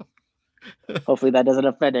 Hopefully that doesn't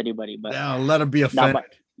offend anybody, but no, let them be offended.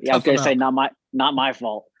 I was going to say not my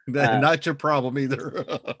fault. Not your problem either.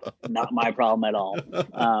 Not my problem at all.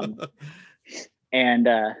 And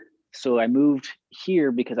so I moved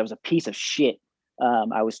here because I was a piece of shit.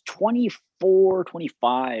 I was 24,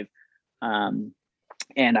 25, and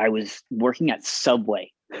I was working at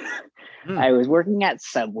Subway. I was working at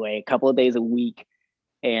Subway a couple of days a week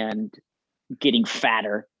and getting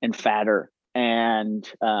fatter and fatter. And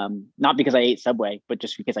not because I ate Subway, but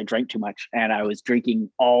just because I drank too much. And I was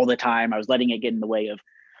drinking all the time. I was letting it get in the way of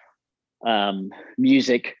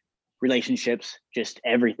music, relationships, just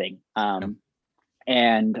everything.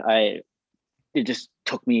 And it just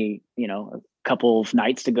took me, you know, a couple of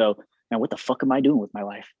nights to go, man, what the fuck am I doing with my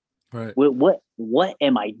life? Right. What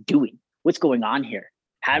am I doing? What's going on here?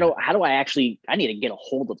 How do I need to get a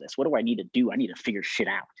hold of this? What do I need to do? I need to figure shit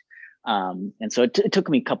out. And so it took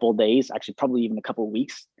me a couple of days, actually probably even a couple of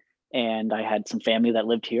weeks. And I had some family that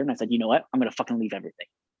lived here and I said, you know what? I'm going to fucking leave everything.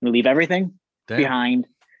 I'm going to leave everything behind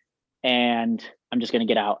and I'm just going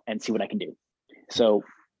to get out and see what I can do. So,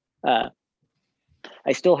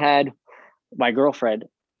 I still had my girlfriend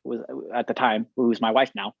was at the time, who was my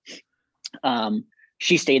wife now.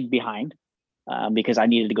 She stayed behind because I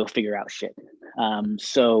needed to go figure out shit.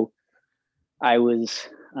 So I was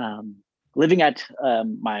living at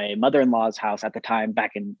my mother-in-law's house at the time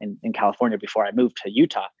back in California before I moved to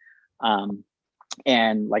Utah.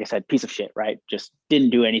 And like I said, piece of shit, right? Just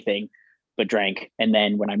didn't do anything. but drank. And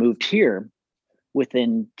then when I moved here,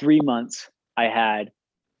 within 3 months, I had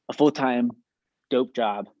a full-time dope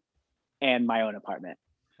job and my own apartment.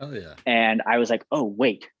 Oh yeah. And I was like, oh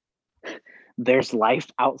wait, there's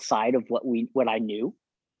life outside of what I knew.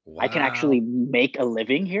 Wow. I can actually make a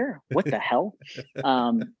living here. What the hell?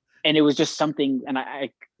 And it was just something, and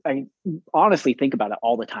I honestly think about it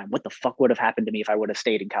all the time. What the fuck would have happened to me if I would have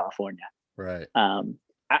stayed in California? Right.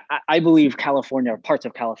 I believe California, or parts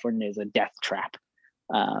of California, is a death trap.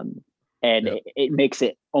 And it makes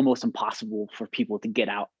it almost impossible for people to get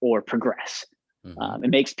out or progress.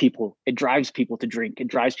 It drives people to drink. It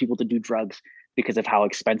drives people to do drugs because of how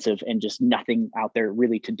expensive and just nothing out there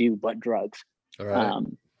really to do but drugs. All right.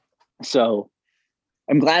 So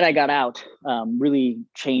I'm glad I got out. Really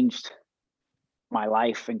changed my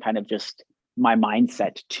life and kind of just my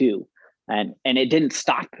mindset too. And it didn't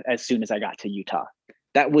stop as soon as I got to Utah.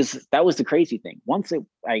 That was the crazy thing. Once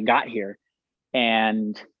I got here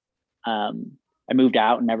and I moved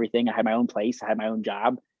out and everything, I had my own place, I had my own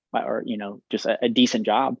job, or just a decent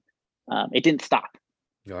job. It didn't stop.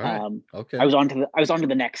 All right. Okay. I was on to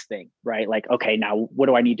the next thing, right? Like, okay, now what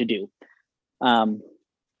do I need to do?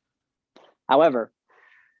 However,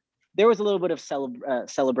 there was a little bit of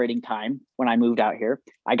celebrating time when I moved out here.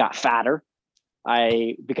 I got fatter.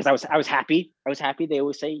 Because I was happy. I was happy. They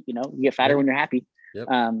always say, you get fatter when you're happy. Yep.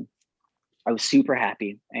 I was super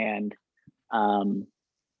happy, and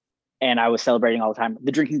I was celebrating all the time.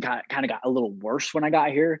 The drinking kind of got a little worse when I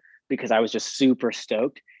got here because I was just super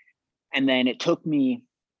stoked. And then it took me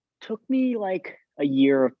like a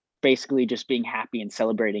year of basically just being happy and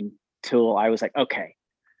celebrating till I was like, okay,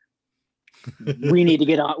 we need to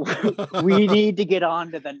get on. We need to get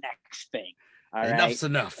on to the next thing. All right. Enough's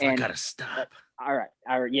enough. I gotta stop. All right.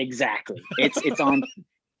 Exactly.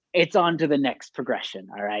 It's on to the next progression.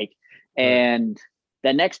 All right. And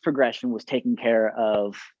the next progression was taking care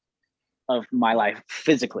of my life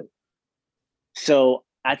physically. So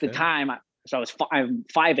at the time, I'm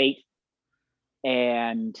 5'8",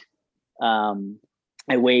 and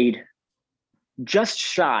I weighed just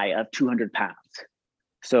shy of 200 pounds.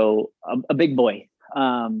 So a big boy.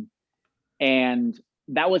 And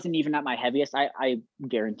that wasn't even at my heaviest. I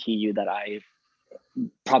guarantee you that I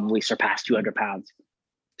probably surpassed 200 pounds.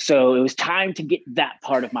 So it was time to get that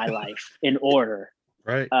part of my life in order.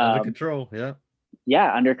 Right. Under control. Yeah.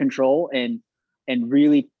 Yeah. Under control and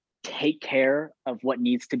really take care of what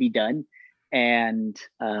needs to be done and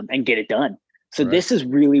get it done. So this is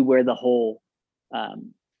really where the whole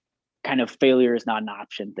kind of failure is not an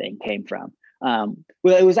option thing came from. Well,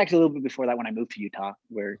 it was actually a little bit before that when I moved to Utah,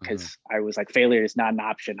 because I was like, failure is not an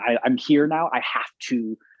option. I'm here now. I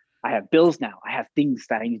have bills now. I have things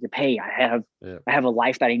that I need to pay. I have a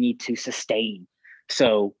life that I need to sustain.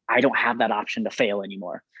 So I don't have that option to fail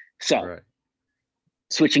anymore. So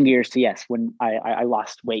switching gears to when I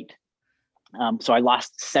lost weight. So I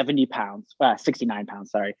lost 69 pounds.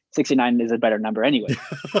 Sorry. 69 is a better number anyway.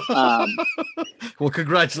 Well,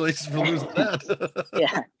 congratulations for losing that.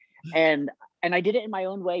 Yeah. And I did it in my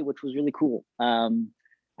own way, which was really cool.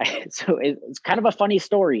 So it's kind of a funny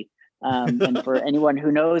story. And for anyone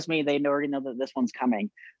who knows me, they already know that this one's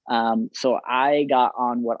coming. So I got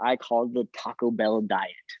on what I call the Taco Bell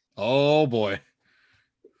diet. Oh boy.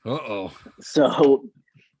 Uh-oh. So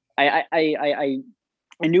I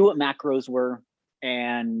knew what macros were,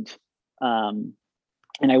 and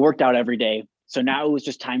I worked out every day. So now it was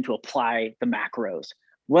just time to apply the macros.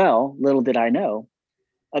 Well, little did I know,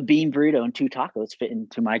 a bean burrito and 2 tacos fit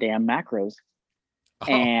into my damn macros. Oh.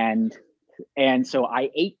 And so I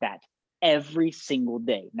ate that every single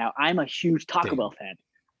day. Now I'm a huge Taco Bell fan.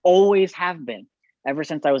 Always have been. Ever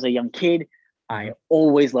since I was a young kid, I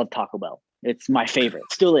always loved Taco Bell. It's my favorite.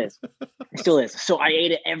 Still is. So I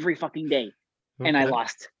ate it every fucking day. And I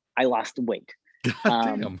lost weight.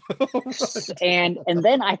 Damn. and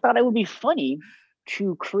then I thought it would be funny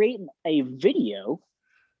to create a video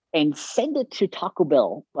and send it to Taco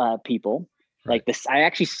Bell people. Like this, I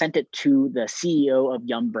actually sent it to the CEO of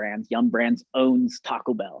Yum Brands. Yum Brands owns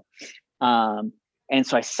Taco Bell. And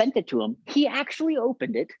so I sent it to him. He actually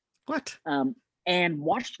opened it. What? And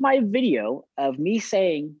watched my video of me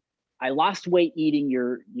saying, I lost weight eating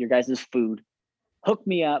your guys' food. Hook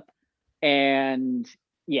me up. And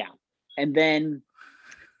and then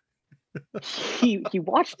he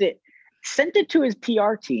watched it, sent it to his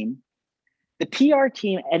PR team. The PR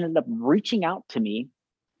team ended up reaching out to me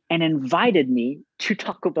and invited me to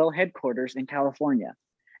Taco Bell headquarters in California,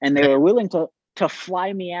 and they were willing to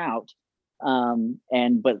fly me out.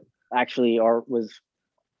 But actually, was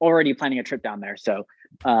already planning a trip down there. So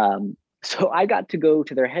I got to go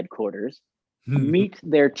to their headquarters, meet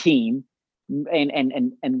their team,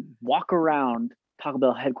 and walk around Taco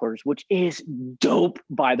Bell headquarters, which is dope,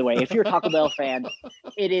 by the way. If you're a Taco Bell fan,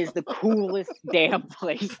 it is the coolest damn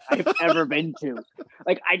place I've ever been to.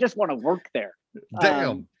 Like, I just want to work there.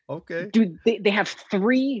 Damn. Okay. Dude, they have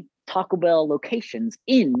 3 Taco Bell locations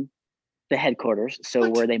in the headquarters, so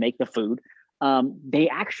where they make the food. They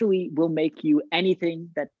actually will make you anything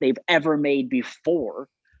that they've ever made before.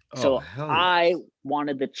 So I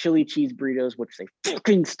wanted the chili cheese burritos, which they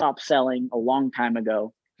fucking stopped selling a long time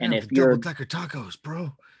ago. And if you're double decker tacos,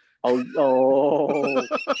 bro.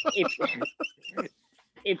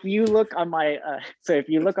 If you look on my if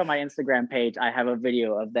you look on my Instagram page, I have a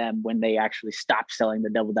video of them when they actually stopped selling the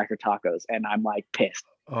double decker tacos, and I'm like pissed.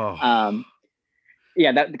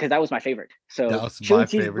 Yeah, because that was my favorite. So chili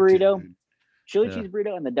cheese burrito, cheese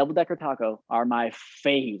burrito, and the double decker taco are my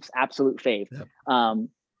faves, absolute fave. Yep.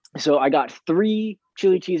 So I got 3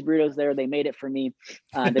 chili cheese burritos there. They made it for me.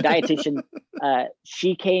 The dietitian,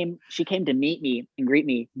 she came to meet me and greet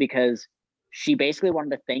me because she basically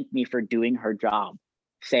wanted to thank me for doing her job,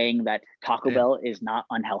 saying that Taco Bell is not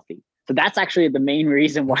unhealthy. So that's actually the main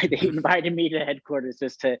reason why they invited me to headquarters,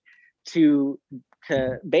 just to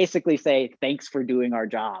basically say thanks for doing our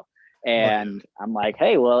job. And I'm like,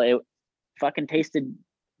 hey, well, it fucking tasted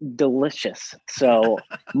delicious, so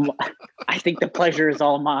I think the pleasure is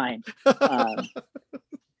all mine.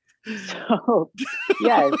 So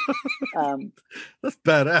yeah, that's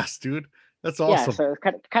badass, dude. That's awesome. Yeah, so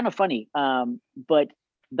it's kind of funny. But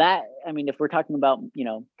that, I mean, if we're talking about, you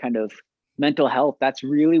know, kind of mental health, that's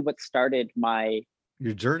really what started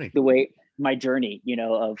your journey, my journey, you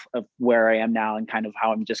know, of where I am now, and kind of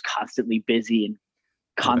how I'm just constantly busy and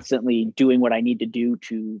constantly doing what I need to do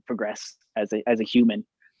to progress as a human.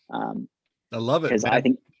 I love it, because man. I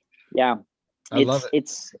think, yeah, I love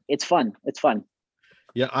it. It's fun. It's fun.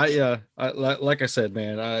 Yeah, I like I said,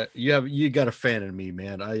 man, you got a fan in me,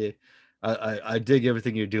 man. I dig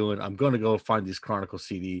everything you're doing. I'm gonna go find these Chronicle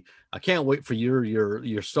CD. I can't wait for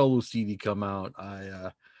your solo CD come out.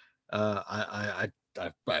 I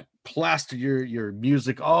plastered your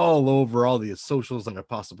music all over all the socials that I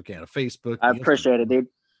possibly can. Facebook. I appreciate it, dude.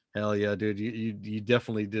 Hell yeah, dude. You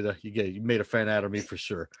definitely did you made a fan out of me for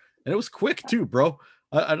sure. And it was quick too, bro.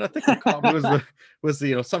 I think the call was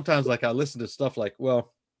you know, sometimes like I listen to stuff like,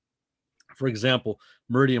 well, for example,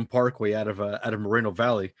 Meridian Parkway out of Moreno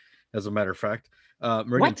Valley, as a matter of fact.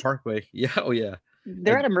 Meridian Parkway. Yeah, oh yeah.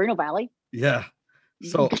 They're out of Moreno Valley? Yeah.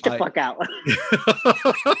 So get the fuck out.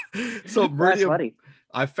 So Meridian, that's funny.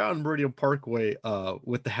 I found Meridian Parkway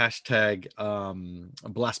with the hashtag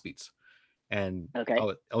Blast Beats. And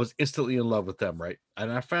I was instantly in love with them, right?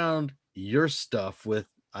 And I found your stuff with,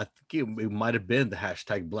 I think it might have been the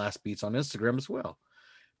hashtag Blast Beats on Instagram as well.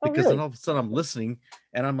 Because then all of a sudden I'm listening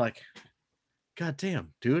and I'm like, God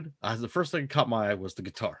damn, dude. The first thing that caught my eye was the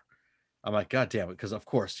guitar. I'm like, God damn it. Because of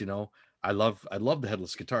course, you know, I love the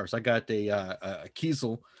headless guitars. I got a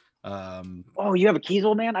Kiesel. Oh, you have a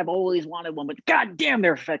Kiesel, man? I've always wanted one, but God damn,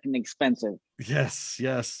 they're fucking expensive.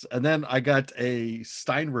 Yes. And then I got a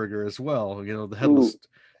Steinberger as well, you know, the headless. Ooh.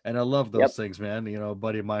 And I love those things, man. You know, a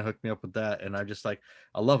buddy of mine hooked me up with that, and I just like,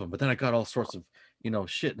 I love them. But then I got all sorts of, you know,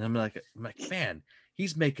 shit, and I'm like, man,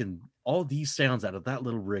 he's making all these sounds out of that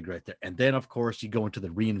little rig right there. And then, of course, you go into the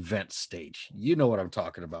reinvent stage. You know what I'm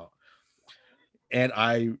talking about. And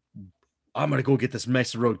I'm gonna go get this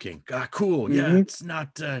Mesa Road King. Cool. Mm-hmm. Yeah, it's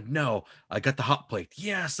not. No, I got the hot plate.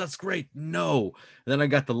 Yes, that's great. No, and then I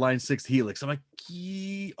got the Line 6 Helix. I'm like,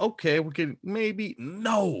 okay, we can maybe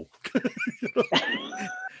no.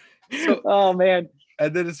 So, oh man.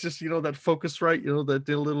 And then it's just, you know, that Focusrite, you know, that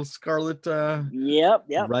little Scarlet. Yep.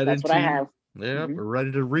 Right, that's what I have. Yeah, mm-hmm. Right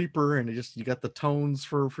into Reaper, and you got the tones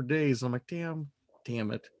for days. I'm like, damn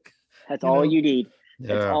it. That's all you need.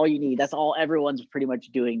 That's all you need. That's all everyone's pretty much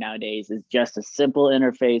doing nowadays, is just a simple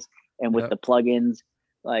interface, and with the plugins,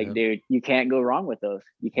 like, dude, you can't go wrong with those.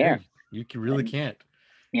 You can't. You really can't.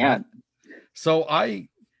 Yeah. So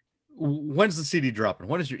when's the CD dropping?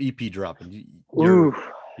 When is your EP dropping?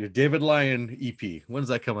 Your David Lyon EP. When's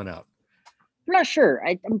that coming out? I'm not sure.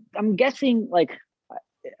 I'm guessing, like,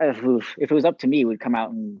 if it was up to me, it would come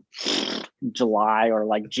out in July or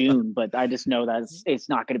like June, but I just know that it's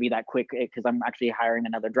not going to be that quick, because I'm actually hiring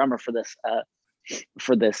another drummer for this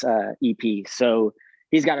EP. So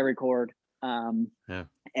he's got to record.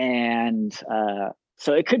 And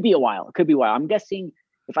so it could be a while. I'm guessing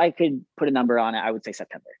if I could put a number on it, I would say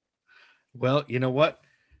September. Well, you know what?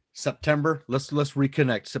 September, let's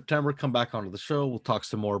reconnect. September, come back onto the show. We'll talk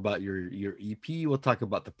some more about your EP. We'll talk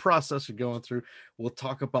about the process you're going through. We'll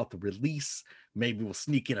talk about the release. Maybe we'll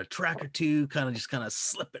sneak in a track or two, kind of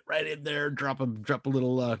slip it right in there, drop a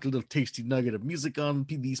little tasty nugget of music on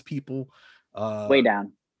these people. Way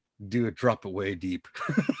down. Do it, drop it way deep.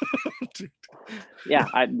 Yeah,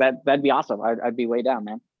 that'd be awesome. I'd be way down,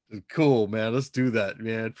 man. Cool, man. Let's do that,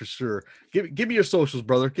 man, for sure. Give me your socials,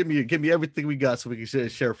 brother. Give me everything we got so we can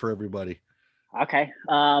share for everybody. Okay.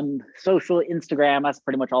 Social, Instagram, that's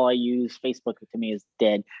pretty much all I use. Facebook to me is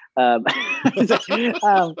dead.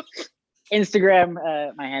 Instagram,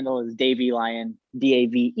 my handle is Davey Lyon,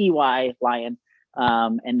 Davey Lyon.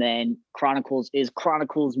 And then Chronicles is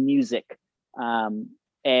Chronicles Music.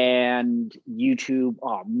 And YouTube,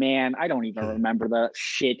 oh man, I don't even remember the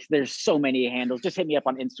shit. There's so many handles. Just hit me up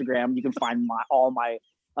on Instagram. You can find all my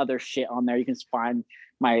other shit on there. You can find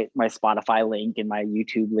my Spotify link and my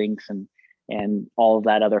YouTube links and all of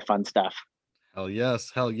that other fun stuff. Hell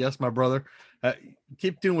yes, my brother.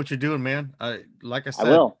 Keep doing what you're doing, man. Like I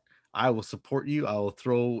said, I will support you. I will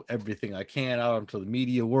throw everything I can out into the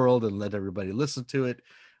media world and let everybody listen to it.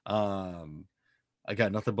 I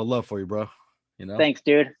got nothing but love for you, bro. You know? Thanks,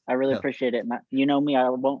 dude. I really appreciate it. You know me, I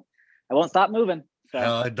won't stop moving.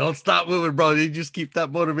 So don't stop moving, bro. You just keep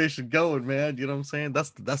that motivation going, man. You know what I'm saying?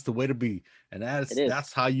 That's the way to be. And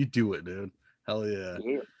that's how you do it, dude. Hell yeah.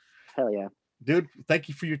 Hell yeah. Dude, thank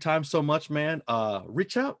you for your time so much, man.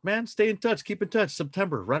 Reach out, man. Stay in touch. Keep in touch.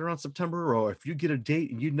 September, right around September, or if you get a date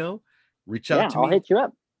and reach out to me. I'll hit you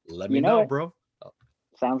up. Let me know, bro.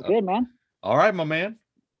 Sounds good, man. All right, my man.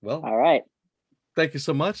 Well, all right. Thank you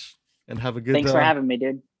so much. And have a good Thanks for having me,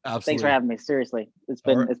 dude. Absolutely. Thanks for having me. Seriously. It's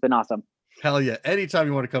been awesome. Hell yeah. Anytime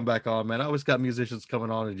you want to come back on, man. I always got musicians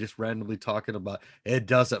coming on and just randomly talking about it.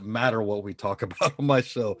 Doesn't matter what we talk about on my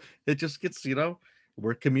show. It just gets,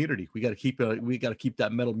 we're a community. We got to keep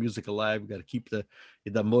that metal music alive. We got to keep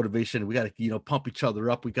the motivation. We got to, pump each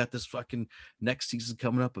other up. We got this fucking next season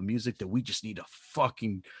coming up of music that we just need to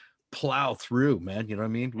fucking plow through, man. You know what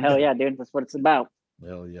I mean? Hell yeah, dude. That's what it's about.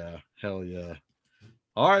 Hell yeah. Hell yeah.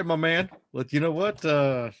 All right, my man. Well, you know what?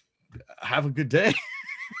 Have a good day.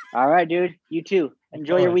 All right, dude. You too.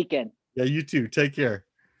 Enjoy your weekend. Yeah, you too. Take care.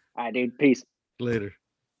 All right, dude. Peace. Later.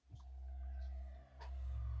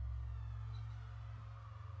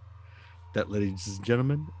 That, ladies and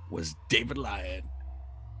gentlemen, was David Lyon.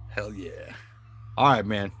 Hell yeah. All right,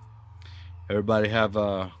 man. Everybody have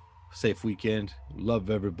a safe weekend. Love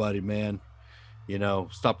everybody, man.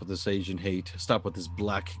 Stop with this Asian hate. Stop with this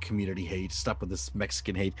black community hate. Stop with this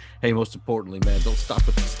Mexican hate. Hey, most importantly, man, don't stop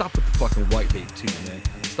with the fucking white hate too, man.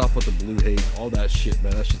 Stop with the blue hate. All that shit,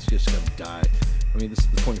 man. That shit's just gonna die. I mean, this is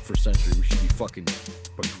the 21st century. We should be fucking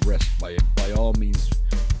progressed by all means,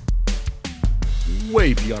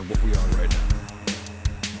 way beyond what we are right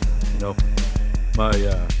now.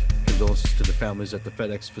 My condolences to the families at the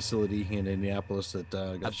FedEx facility in Indianapolis that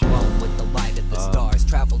got I've grown with the light of the stars,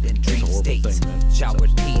 traveled in dream states, showered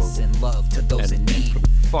peace and love to those in need,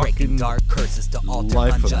 breaking dark curses to alter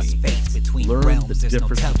unjust fates between realms. There's no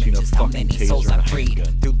telling just how many souls I freed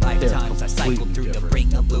through lifetimes. I cycled through to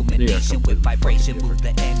bring illumination with vibration, move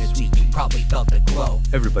the energy. Probably felt the glow.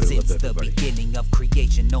 Everybody since the beginning of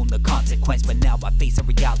creation, known the consequence, but now I face a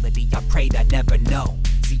reality I prayed I'd never know.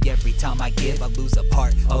 See, every time I give, I lose a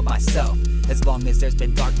part of myself. As long as there's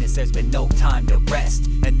been darkness, there's been no time to rest.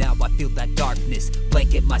 And now I feel that darkness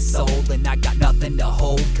blanket my soul, and I got nothing to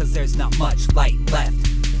hold, cause there's not much light left.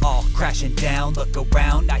 All crashing down, look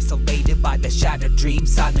around, isolated by the shattered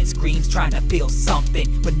dreams. Silent screams, trying to feel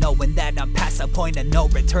something, but knowing that I'm past a point of no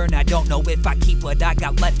return. I don't know if I keep what I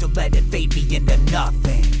got left or let it fade me into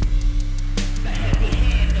nothing.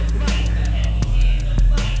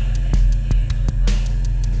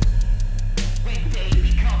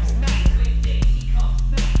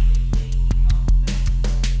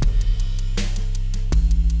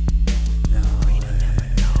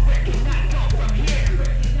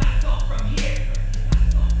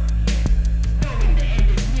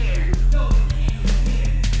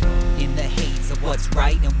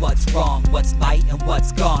 What's wrong, what's light and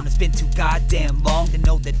what's gone. It's been too goddamn long to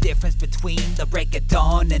know the difference between the break of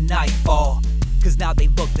dawn and nightfall. Cause now they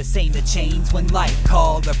look the same, the chains when light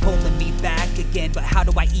call. They're pulling me back again, but how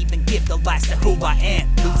do I even give the last of who I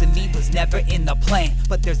am? Losing me was never in the plan,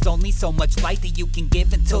 but there's only so much light that you can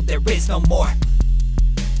give until there is no more.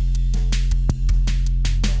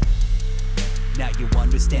 Now you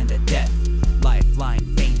understand the depth,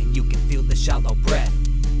 lifeline faint and you can feel the shallow breath.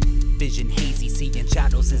 Vision hazy, seeing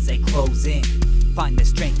shadows as they close in. Find the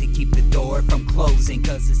strength to keep the door from closing,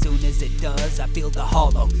 cause as soon as it does, I feel the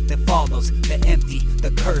hollow that follows, the empty,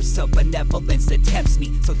 the curse of benevolence that tempts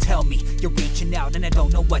me. So tell me, you're reaching out and I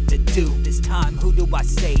don't know what to do. This time, who do I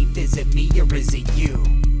save? Is it me or is it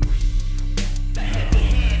you?